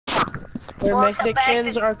Where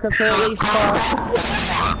Mexicans are completely fucked.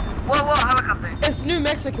 Whoa, helicopter. It's New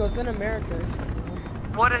Mexico, it's in America.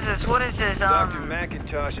 What is this? Dr.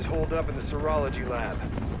 McIntosh is holed up in the serology lab,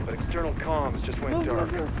 but external comms just went dark.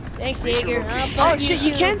 Thanks, Jaeger. Oh shit,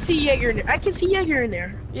 you can see Jaeger in there. I can see Jaeger in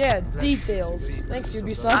there. Yeah, details. Thanks,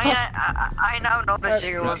 Ubisoft. I now noticed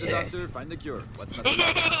Jaeger was there. Find the cure. What's the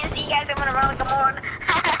See you guys, I'm gonna run, come on.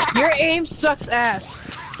 Your aim sucks ass.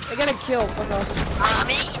 I got a kill, fuck off.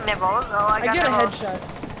 I'm eating nibbles, I got a headshot.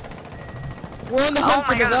 We're on the hunt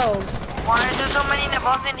for nibbles. Why is there so many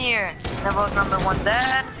nibbles in here? Nibbles number 1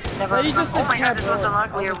 dead. Nibbles oh my god, this was an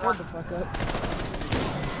uglier one. The fuck up.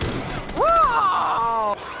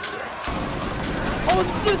 Whoa! Oh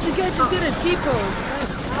dude, the guy just did a T-pose.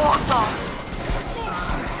 Nice. What the?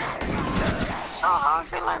 Oh, I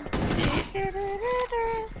feel like...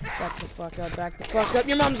 Back the fuck up.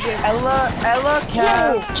 Your mom's good. Ella,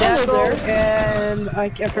 Cat, Jekyll, and I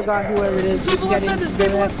forgot whoever it is who's getting the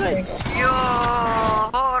thing. Yo,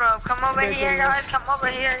 hold up. Come over here, guys. Come over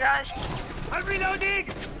here, guys. I'm reloading!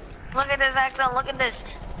 Look at this accent. Look at this.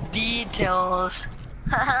 Details.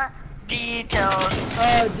 Details.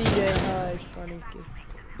 Oh, D-Day. Hi, funny kid.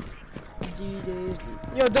 D-Days.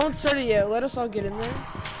 Yo, don't start it yet. Let us all get in there.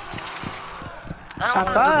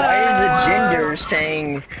 Why is the gender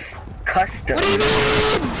saying custom? What do you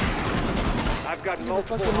mean? I've got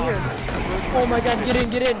multiple here. Oh my god, get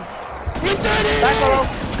in. He's starting!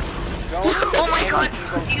 Oh my god,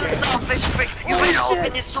 you selfish prick. You better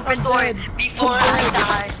open this stupid door before I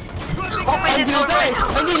die. Open this door right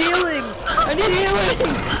now. I need healing!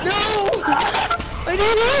 No! I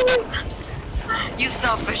need healing! You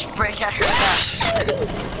selfish prick, I heard that.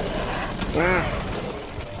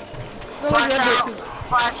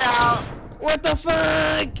 Flash out! What the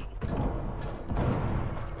fuck?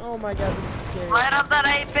 Oh my god, this is scary. Light up that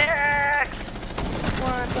Apex!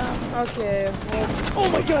 What the? Okay. Well, oh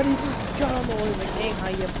my god, he just got on the wall. He's like, dang, how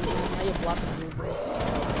you blocking me, bro?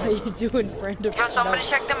 How you doing, friend of? Yo, somebody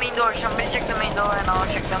check the main door. And I'll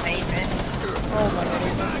check the main vent. Oh my god.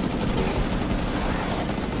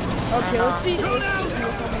 Okay, let's see. Let's just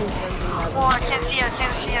look how many friends we have. Oh, I can't see. I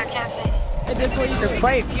did play you. There's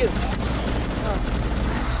quite a few.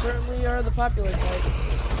 Certainly are the popular type.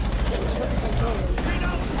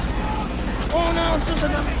 Oh no, it's just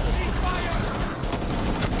enough.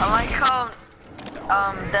 I like how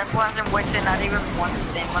Deadpool hasn't wasted not even one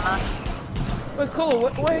stim on us. Wait, Cole,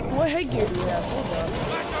 what headgear do you have? Hold up.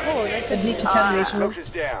 Oh, nice decontamination.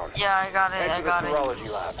 Yeah, I got it.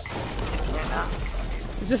 Yeah.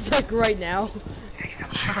 Just like right now.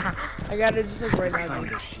 I got it just like right now.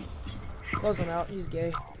 Close him out. He's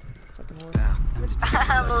gay. Fucking whore.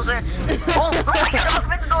 Loser. Oh my god,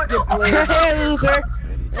 open the door. Hey, loser.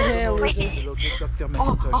 Hey, loser.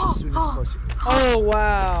 Oh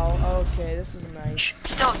wow. Okay, this is nice.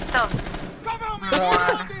 Stealth. Stealth.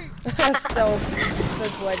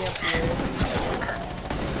 Starts lighting up the area.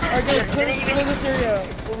 Alright guys, clear this area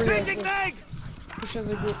over here. Push as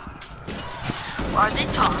a group. Are they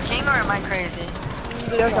talking or am I crazy?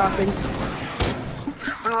 They're talking.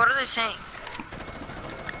 Wait, what are they saying?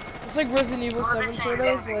 It's like Resident Evil 7 sort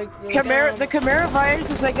of, like the Chimera virus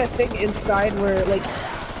is like a thing inside where like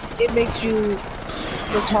it makes you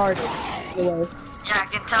retarded. Yeah, I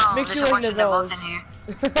can tell. Makes There's you a like bunch of devils in here.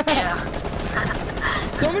 Yeah.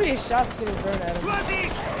 So many shots getting thrown at him.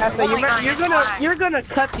 After you're gonna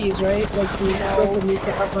cut these, right? Like these girls and you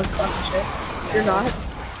can up on stuff and shit. You're not.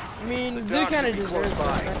 I mean, they kind of deserve it. I'm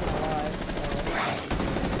not gonna lie.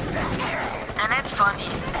 And it's funny.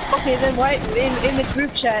 Okay, then why in the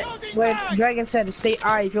group chat when Dragon said say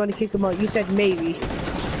I if you want to kick him out, you said maybe.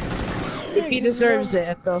 If he deserves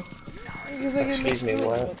it though. Excuse me,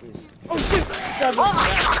 what? Oh shit! Oh my god!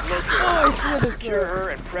 Oh, I slid this through.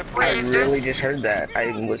 I really just heard that.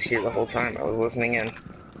 I was here the whole time. I was listening in.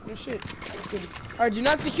 Oh shit. That's good. Alright, do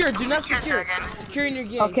not secure. Securing your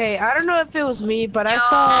game. Okay, I don't know if it was me, but I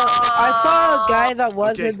saw a guy that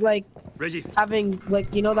wasn't like having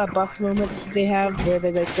like that buff moment they have where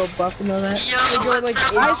they like go buff and all that. Yo, like,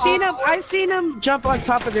 I seen him jump on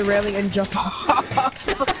top of the railing and jump off.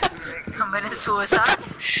 Committed suicide?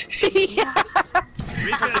 Yeah.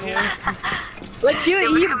 Like he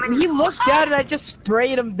looked down and I just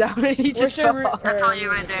sprayed him down and he just fell off. That's all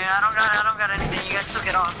you right there. I don't got anything. You guys took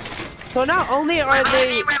it off. So not only are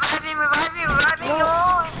they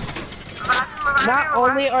not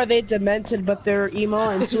only are they demented, but they're emo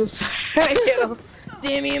and suicidal.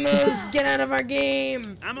 Damn emos, get out of our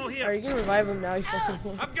game! Ammo here. Are you gonna revive him now? You fucking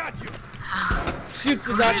won't. I've got you. Shoots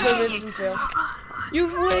the doctor, and fail. You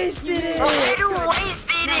wasted it! You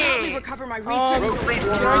wasted it! Recover my research.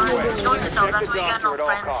 Show yourself, that's why you got no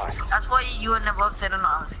friends. That's why you and Neville sit on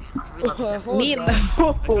honestly. Me and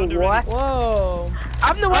what? Whoa.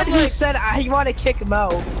 I'm the one who said I want to kick him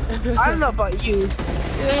out. I don't know about you.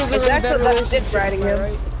 Exactly that dick riding him.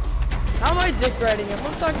 Right? How am I dick riding him?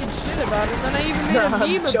 I'm talking shit about him, and I even made a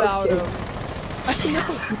meme about him. I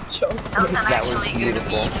know, I'm joking. That was actually good of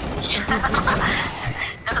me.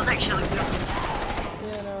 That was actually good.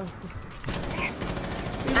 Yeah, no.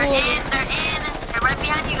 They're in. They're right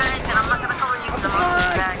behind you guys, and I'm not gonna cover you because I'm on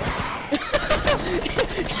this bag.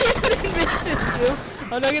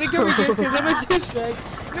 I'm not gonna cover you because I'm a douchebag.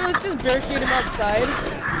 You know, let's just barricade him outside.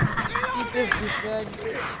 Eat this douchebag.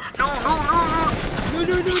 No.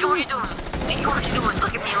 Think what you're doing. Think what you're doing.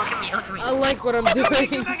 Look at me. I like what I'm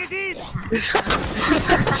doing.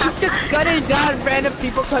 Just gunning down random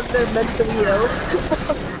people because they're mentally ill.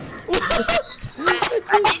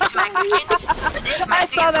 Are these Mexicans? Are these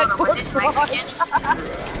Mexicans?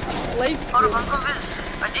 Hold on,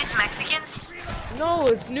 are these Mexicans? No,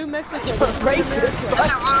 it's New Mexico. Racist.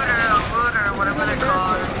 They're Rooter, whatever they're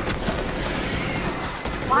called.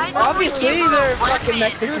 Why obviously they're fucking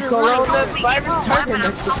Mexico. Well, the virus target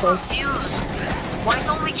Mexico. Why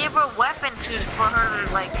don't we give her a weapon for her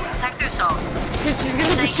to like protect herself? Because she's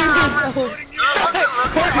gonna shoot herself.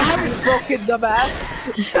 Her arm is broken, dumbass.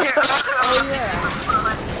 Oh yeah.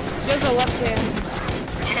 She has a left hand.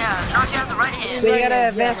 Yeah, no, she has a right hand. We gotta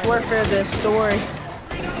advance warfare this story.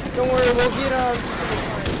 Don't worry, we'll get not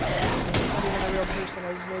even a real person.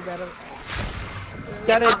 I just made that up.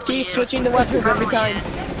 Gotta keep switching the weapons every time.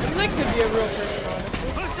 That could be a real person,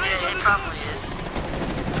 honestly. Yeah, it probably is.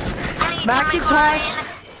 Macintosh.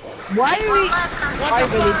 Why do we? I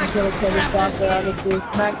really just want to kill this doctor, honestly.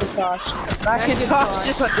 Macintosh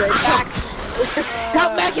just went right back.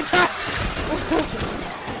 Help, Macintosh!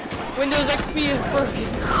 Windows XP is broken.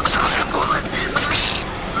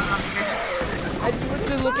 I just went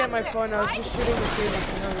to look at my phone. I was just shooting the tree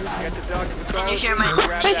for no reason. Can you hear me?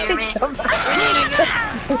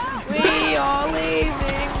 We are leaving.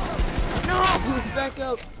 No, back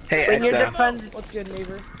up. Hey, What's good,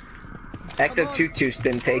 neighbor? Ecto 2-2's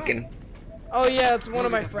been taken. Oh yeah, it's one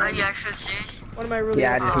of my Are friends. you actually serious? One of my really.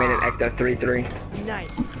 Yeah, I just made an Ecto 3-3. Nice.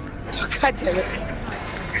 God damn it.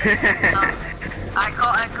 I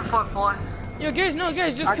call Ecto 4-4. Yo guys, no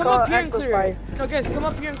guys, just come up here and clear it. No guys, come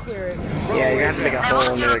up here and clear it. Yeah, you're gonna have to make a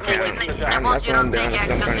whole new account. That's what I'm doing. I'm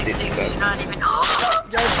trying to do stuff. You're not even.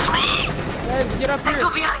 Guys, get up here. Ecto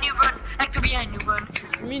behind you, run. Ecto behind you, run.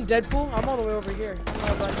 You mean Deadpool? I'm all the way over here.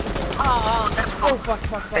 Oh, that's Oh fuck.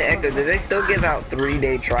 Hey, Ecto, do they still give out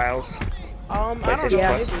 3-day trials? I don't know.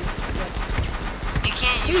 Yeah. Maybe. You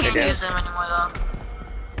can't use them anymore though.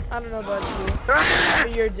 I don't know about you. Oh,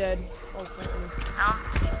 you're dead. Oh fuck me. No?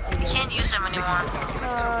 You can't use them anymore.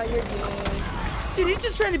 You're dead. Dude, he's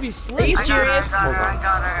just trying to be slick. Are you serious? I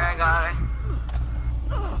got her.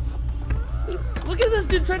 Look at this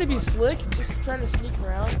dude trying to be slick, just trying to sneak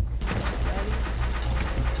around.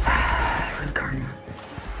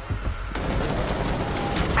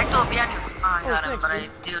 I go behind you. Oh, I got him, but I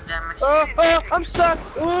deal damage. Oh, I'm stuck.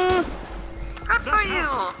 Good for you.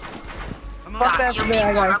 Fuck that for me,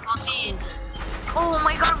 I got. Oh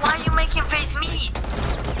my god, why are you making face me?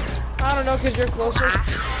 I don't know, cause you're closer.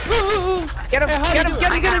 Get him, hey, get him.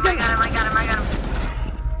 I got him.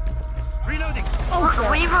 Reloading.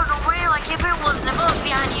 We run away like if it was Neville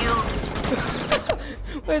behind you.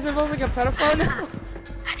 Wait, is Neville's like a pedophile now?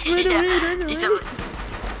 Yeah, he's a...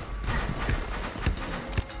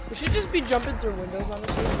 We should just be jumping through windows,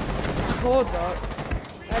 honestly. Hold up.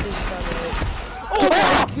 That didn't sound right. Oh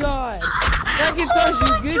my god! Macintosh,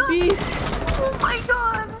 you good, B? Oh my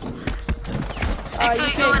god! You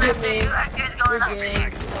can't get me. Actor's going after you.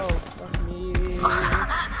 Oh, fuck me.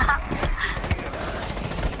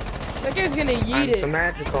 That guy's gonna yeet it. I'm so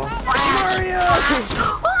magical. Mario!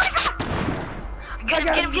 Oh my god! Get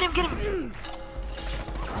him!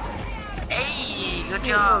 Hey, good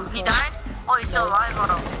job. He died? Oh, he's still alive.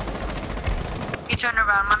 Hold on. He turned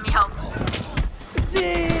around. Let me help.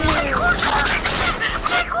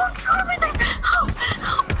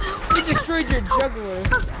 You destroyed your juggler.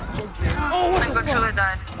 Oh, what the fuck?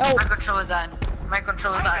 My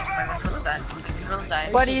controller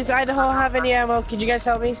died. Buddies, Idaho have any ammo? Could you guys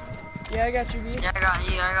help me? Yeah, I got you, B. Yeah, I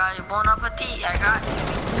got you. Bon appetit. I got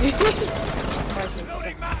you.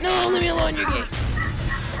 No, leave me alone, you're gay.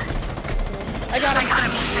 I got him.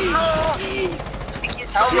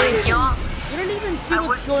 Help me, yo. You don't even see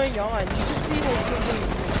what's going on. You just see like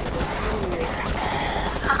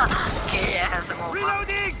Okay, yeah. has a mobile.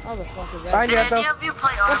 How the fuck is that? Fine, Did Yato. any of you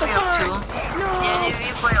play Army of Two? No. Did any of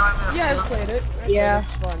you play Army of Yeah, Two? I played it. Yeah.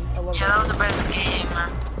 It's fun. I love Yeah, that was the best game.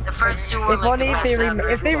 The first two were If like only the if best they ever.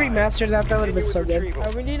 if they remastered that, that would have been so good.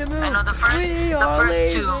 We need to move. I know the first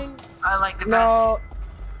two. I like the No,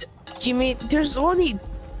 you mean there's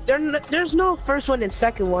no first one and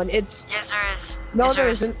second one. It's best. Yes, there is. no, Yes, there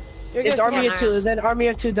is. isn't. You It's guys, Army yes, of there Two, is. then Army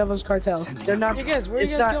of Two, Devil's Cartel. They're not. you guys, where are you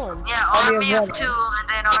it's guys not. going? Yeah, Army Army of of Two, and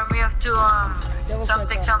then Army of Two, Devil's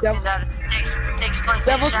something Cartel. that takes place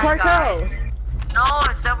Devil's in Shanghai. Cartel. No,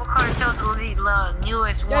 it's Devil Cartel's the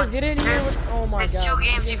newest one. Guys, get in here. There's, Oh my there's god. two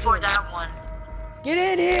games Get in before here. that one. Get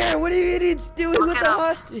in here! What are you idiots doing Look with it the up.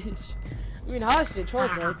 hostage? I mean hostage,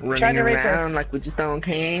 hold on. Running China right there. around like we just don't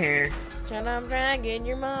care. China, I'm dragging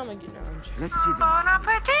your mama. No, I'm joking. Let's see them. Bon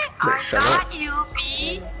appetit, I shut got you,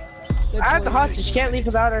 B. I have the hostage. Can't leave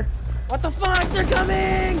without her. What the fuck? They're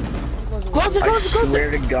coming! Close it, I close it, close it.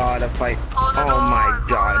 swear to God, if I... Close the Oh door, my close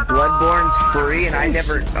God, the door. Bloodborne's free and I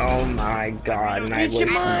never... Oh my God, and I Reach your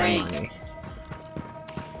wasted mic. money.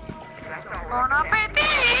 Bon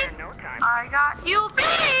appetit, I got you, B.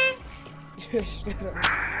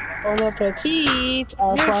 Bon appetit.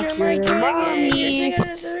 I'll Reach fuck your your mic, mommy.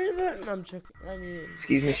 I'm joking. I mean,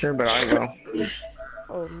 Excuse me, sir, but I will.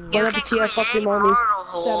 oh, Bon no. You appetit, can I fuck your create mommy. murder That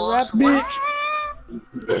holes. rap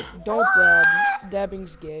bitch. Don't dab.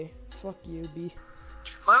 Dabbing's gay. Fuck you, B.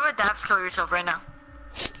 What if dabs kill yourself right now?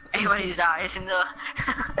 Anybody's dies in the...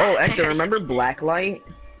 Oh, Hector, remember Blacklight?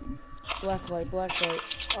 Blacklight, blacklight.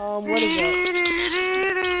 What is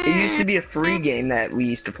that? It used to be a free game that we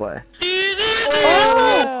used to play.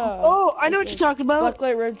 Oh! Yeah. Oh, I know what you're talking about.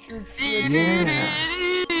 Blacklight red. Yeah.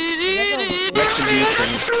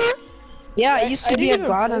 Retribution. Yeah, I used to be a didn't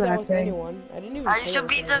even god play on that that with thing. anyone. I didn't even. I play used to that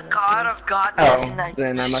be with the anyone. god of godness, Oh, and I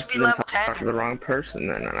then I used must to have be been level talking to 10. the wrong person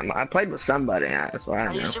then. I played with somebody, that's why I I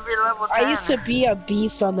don't know. used to be level 10. I used to be a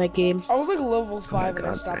beast on that game. I was like level 5 and I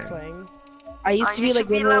God stopped damn. playing. I used to be like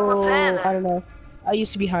level 10. I don't know. I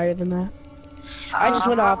used to be higher than that. I just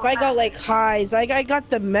went up. I got like highs. I got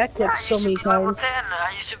the mech like so many times.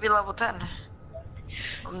 I used to be level 10.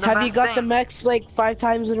 Have you got the mechs like 5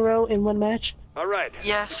 times in a row in one match? All right.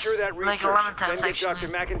 Yes, Secure that like research. 11 times Then get actually. Dr.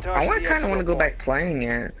 McIntosh I to the kind of want to expo go vault. back playing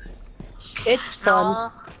it. It's fun.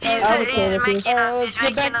 No, he's I would play with you. making us, Let's he's get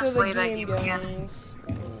making back to us the play that game, game again. guys.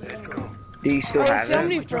 Do you still Oh, have see how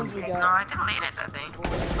many it? friends we No, got. I deleted that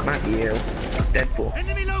thing. Not you. Deadpool.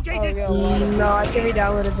 Enemy Oh, we located. got a lot of. No, I can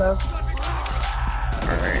re-download it though.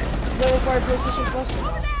 Alright. Does that require PlayStation Plus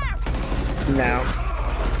or no? Now.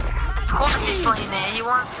 Of course he's playing it. He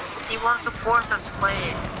wants to force us to play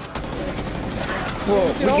it.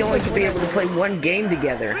 Well, can we all only play could be able to Fortnite. play one game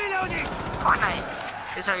together.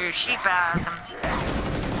 Fortnite. These are your sheep ass.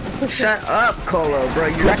 Shut up, Colo, bro.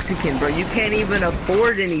 You're Mexican, bro. You can't even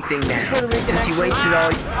afford anything now. Puerto Rican Since you wasted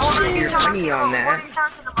all What are you your talking money about? on What are that. you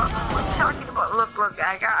talking about? What are you talking about? Look,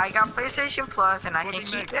 I got PlayStation Plus and I can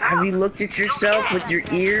keep it Have up. you looked at yourself with your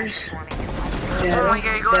ears? Oh my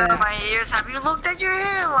god, you're going to my ears. Have you looked at your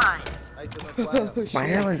hairline? Oh, My shit.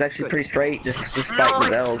 hairline's actually pretty straight, just No, despite the it's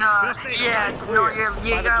bells. not. Yeah, it's no.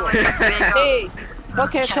 You got like a big. Hey,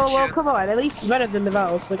 okay, Yeah, Colo, true. come on. At least it's better than the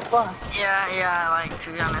Vals. Like, fuck. Yeah. Like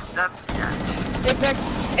to be honest, that's yeah.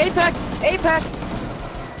 Apex. Apex!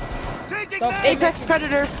 Stop Apex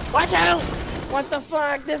Predator! Watch out! What the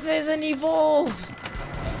fuck? This isn't Evolve.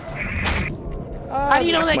 How do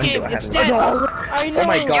you know that When do game? I It's have it? dead! I know. Oh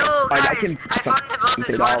my god, Yo, I guys, can I found the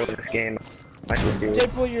boss's $100 body. this game. I should do it.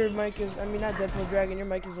 Deadpool, your mic is. I mean, not Deadpool, Dragon, your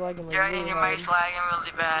mic is lagging. Like, Dragon, really your hard. mic's lagging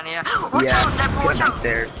really bad. Yeah. Watch Yeah, out, Deadpool, watch get out. up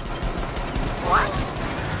there. What?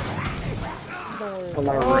 Don't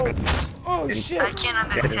worry. Oh shit. I can't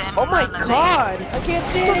understand. Oh my none of god! I can't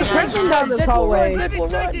see So it. depressing down this Deadpool, hallway. Run,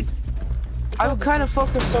 Deadpool, run. I'm kind of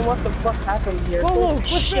focused on what the fuck happened here. Colo, Holy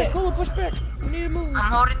push shit. back. Colo, push back. We need to move.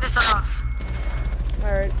 I'm holding this off.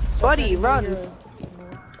 Alright. Buddy, run.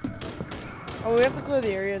 Oh, we have to clear the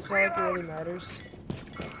area. It's not like it really matters.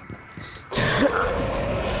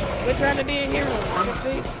 We're trying to be a hero. In the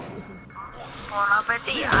face. Bon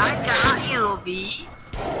appetit, I got you, B.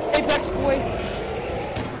 Apex boy.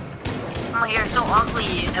 Oh my god, you're so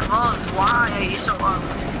ugly. Evolve, why are you so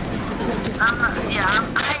ugly? I'm not, yeah,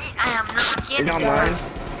 I am not kidding. It's online.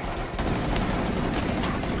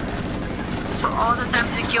 So all the time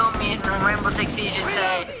to kill me in Rainbow Six Siege and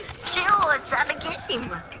say, chill, it's at a game.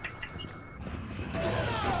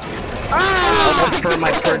 For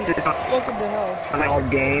my purchase Welcome to hell. on our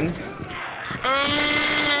game.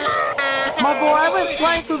 My boy, I went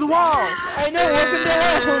flying through the wall! I know, welcome to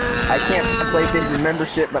hell. I can't buy PlayStation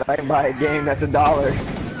membership, but I can buy a game that's $1.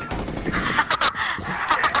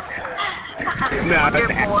 No, Your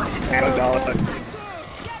that's boy. $1.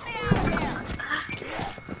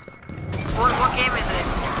 What game is it?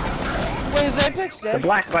 Wait, is Apex The dead?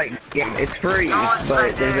 Blacklight game, it's free, No, it's but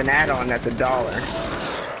not there's dead. an add-on that's $1.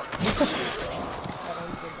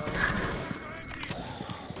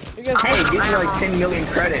 You guys Hey, these are like 10 million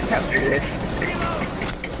credits after this.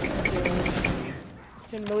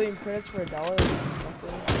 10 million credits for $1? That's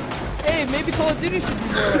nothing. Hey, maybe Call of Duty should be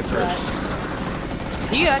more like that.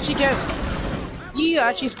 You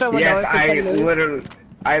actually spent $1 Yes, for 10 million?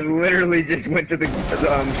 I literally just went to the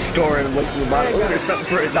store and looked at the bottle. Oh, there's something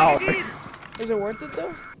for $1. Is it worth it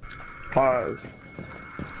though? Pause.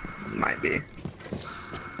 Might be.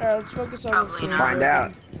 Alright, let's focus on this Probably game. not. Find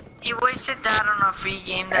out. He wasted that on a free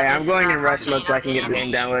game that Hey, I'm isn't going that in rush much mode so I can get the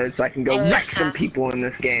game downloaded so I can go Alright. wreck some people in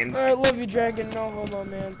this game. Alright, love you, Dragon. No homo,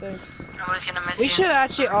 man. Thanks. Nobody's gonna miss We you. should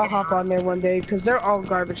actually all hop on there one day, because they're all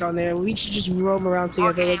garbage on there. We should just roam around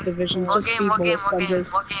together like Division. What Just game? speed What game? bullets, What game?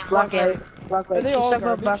 sponges. What game? Blacklight. Are Blacklight. they Just all talk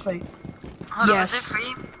about garbage? Blacklight. Hold on, Yes. is it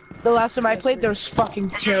free? The last time I played, they was fucking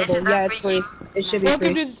Is it terrible. that Yeah, it's free free. It should be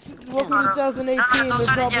Welcome free. to 2018. No, They're don't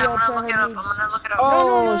start it probably yet. all I'm gonna look it tryhard up. I'm noobs. gonna look it up.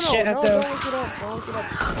 Oh, No, shit, no, Echo. don't look it up. Don't look it up.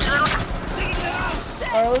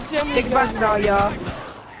 Alright, let's see how many Think about it now, y'all.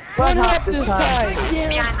 One One hop hop this this time. time.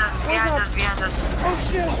 Behind Yeah. us, behind us, behind us. Oh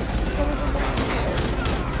shit.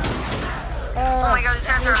 Oh my god, these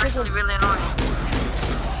guys are actually really annoying.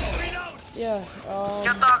 Yeah.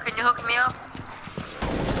 Yo, dog, can you hook me up?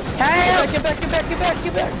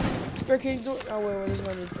 Get back. Barricade door. Oh wait, there's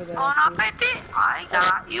no need for that. Oh, no, actually. Petty. I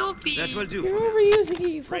got you, B. That will do. You're overusing it,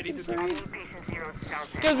 you fucking furry.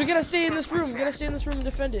 Guys, we gotta stay in this room. We gotta stay in this room and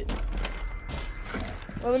defend it.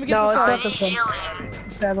 Well, let me get No, this it's I out. not need this one. healing.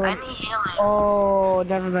 It's the other I one. need healing. Oh,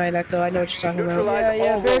 never mind, Ecto. I know what you're talking about.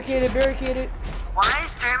 Yeah, barricade it. Why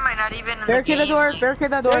is Termite not even in the Barricade the game? door. Barricade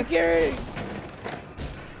that door. Barricade.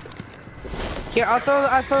 Here, I'll throw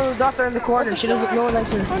the doctor in the corner. She doesn't know what I'm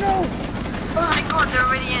saying. Oh no. Oh my god, they're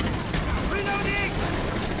already in.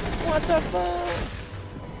 What the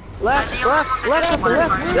fuck? Left, the only left, one left, that left,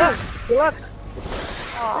 doesn't left, left, left.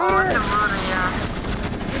 Oh, it's a rooter, yeah.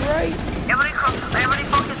 You're right. Everybody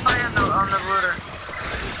focus fire on the rooter.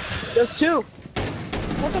 There's two.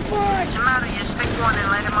 What the fuck? Doesn't matter, you just pick one and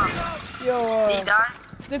light him up. Yo, Did he die?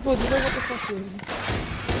 Dipple, do you know what the fuck is?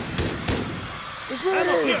 It's What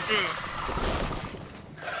Rooters. is it?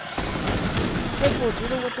 Dipple, do you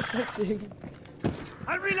know what the fuck is?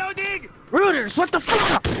 I'm reloading! Rooters, what the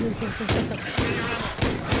fuck?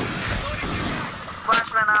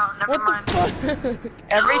 Flash ran out, never What mind. the fuck?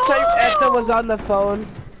 Every time Ecto was on the phone,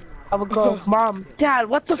 I would go, Mom, Dad,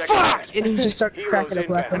 what the fuck? And he would just start cracking up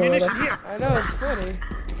laughing a little. I know, it's funny.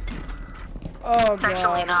 Oh It's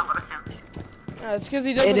actually god. not what it counts. It's because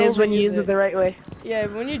he doesn't It is when you overuse use it the right way. Yeah,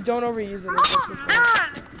 when you don't overuse it, Oh, it's actually fun.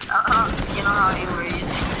 you know how you were using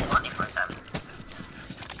it 24/7.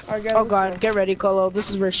 Alright guys, Oh let's god, go. get ready, Colo. This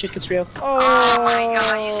is where shit gets real. Oh my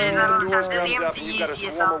god, you said that all the time. This Thumbs up, is the you've got a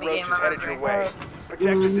easiest swarm of zombie game roaches I've headed ever your played. way.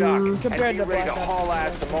 Protect the dock Compared and to be ready to Black Ops, haul ass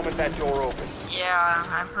it's the moment that door opens. Yeah,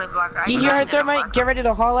 I played Black Ops. Do you hear it there, Mike? Get ready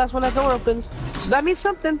to haul ass when that door opens. So that means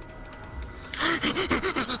something.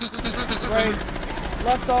 Right.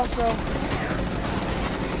 Left also.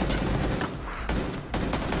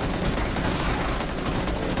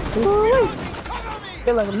 Woo!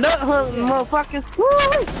 You're like nut hunting, motherfucker. Woo!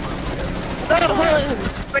 Nut hunting.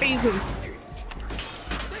 Crazy.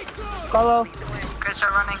 Colo. Guys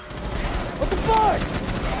are running. What the fuck?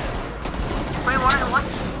 Wait, what?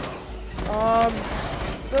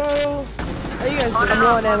 So, how you guys Hold doing? it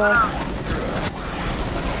low up, on ammo. hold it up.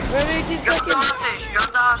 Wait, 18 You're the seconds. hostage,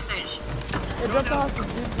 you're the hostage. Hey, drop the hostage,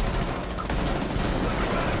 dude.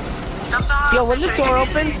 Jump the hostage. Yo, when this so you door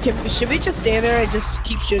can- opens, should we just stand there and just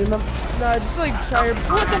keep shooting them? Nah, just like try your.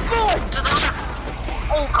 What the fuck? To the left.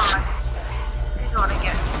 Oh god. This is what I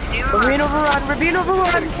get. You We're being overrun, we're being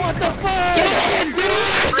overrun! What the fuck? Get in, dude!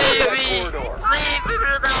 Leave That me. corridor. Leave me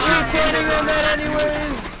through the We're planning on that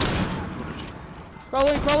anyways. Crawl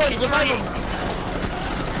in, Can you revive read? him.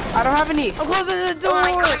 I don't have any. I'm closing the door. Oh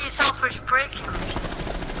my god, you selfish prick.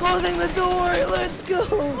 Closing the door. Let's go.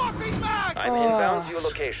 I'm Oh. inbound to your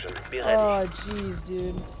location. Be ready. Oh, jeez,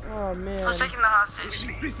 dude. Oh man. Who's taking the hostage?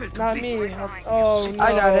 Not me. Oh no.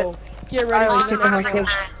 I got it. Get I ready. always to take take the the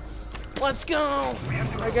hostage. Let's go.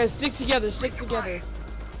 Alright guys, stick together. Stick together.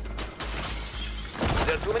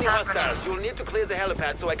 There are too many hostiles. You'll need to clear the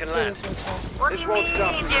helipad so I can Let's go land. this way fast. What do This you won't mean?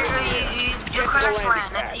 stop you. You crash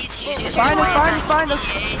land. That's easy. You just Find us, point find at us, find us.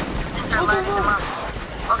 EA and start lighting them up.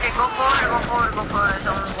 Okay, go forward. There's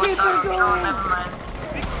only one Keep dog. it You know, going. never mind.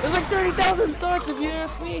 There's like 30,000 thugs if you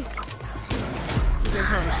ask me.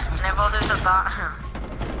 Nipples is a thought.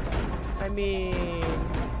 I mean...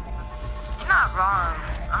 You're not wrong.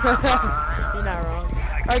 I'm not wrong. You're not wrong.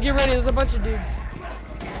 Alright, get ready. There's a bunch of dudes.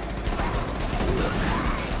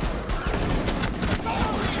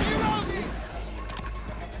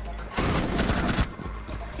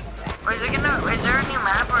 Is there a new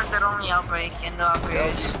map or is it only Outbreak in the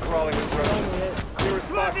Outbreak? Crawling in front of you. Clear a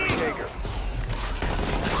spot for Jaeger.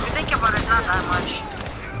 If you think about it, it's not that much.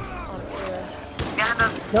 Yeah, it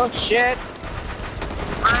does. No shit.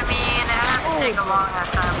 But I mean, it had to take a long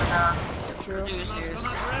ass time to True. produce yours.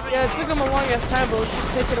 Yeah, it took them a long ass time, but let's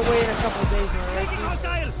just take it away in a couple of days,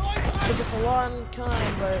 alright? It took us a long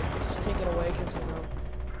time, but just take it away, because, you know.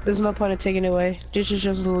 There's no point in taking it away. You should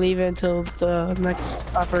just leave it until the next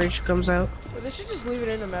operation comes out. But they should just leave it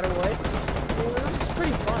in no matter what. I mean, this is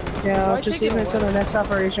pretty fun. Yeah, Why just take leave it until the next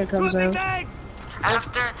operation comes out.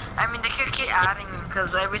 After, I mean, they could keep adding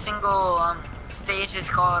because every single stage is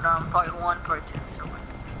called part 1, part 2, so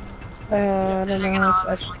I don't they can know.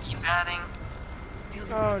 obviously keep adding.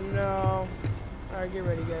 Oh no. Alright, get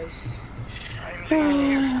ready, guys.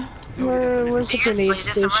 Where's the You guys grenade played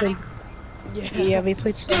this already? station? Yeah, we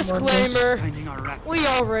played some of this. Disclaimer. We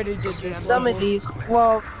already did this. Some of these.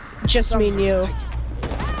 Well, just me and you.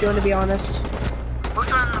 Do you want to be honest?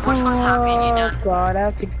 Which one's happy you done? Oh god, I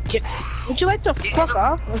have to get. Would you like to fuck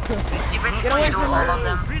off? You basically do all of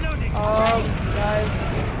them. Guys.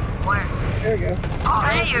 Where? There we go. Oh,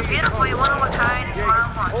 hey, you're beautiful. You're one of a kind. Smile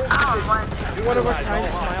more. Oh, one. One of a kind,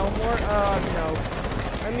 smile more? No.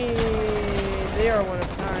 I mean, they are one of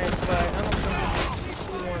a kind, but I don't think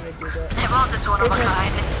we want to do that. They're all just one of a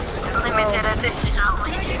kind. Limited edition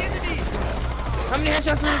only. How many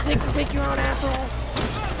headshots does it take to take you out, asshole?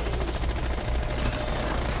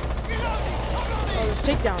 Oh, there's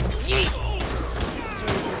takedown. Yeet!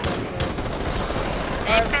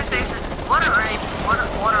 Apex, what are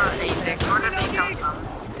Apex? Where did they come from?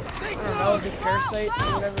 I don't know, the parasite or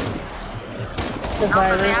whatever. The No,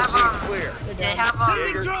 but virus. they have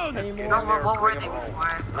no, what were they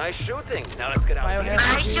before? Nice shooting. Now let's get out.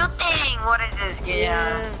 Biohazard. Nice shooting! What is this?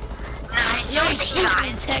 Yes. Nice shooting,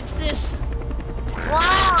 guys. Texas.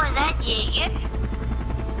 Wow, is that Jaeger?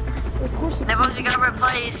 Of course it's They've also got to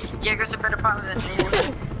replace. Jaeger's a better part than me.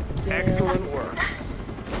 Excellent work.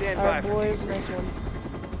 Stand by Alright, for boys, debrief. nice one.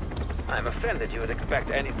 I'm offended you would expect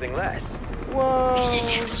anything less. Whoa. He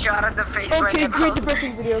gets shot in the face right Okay, in the great nose.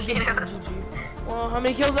 depression video. You know? GG. Well, how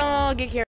many kills? Get care.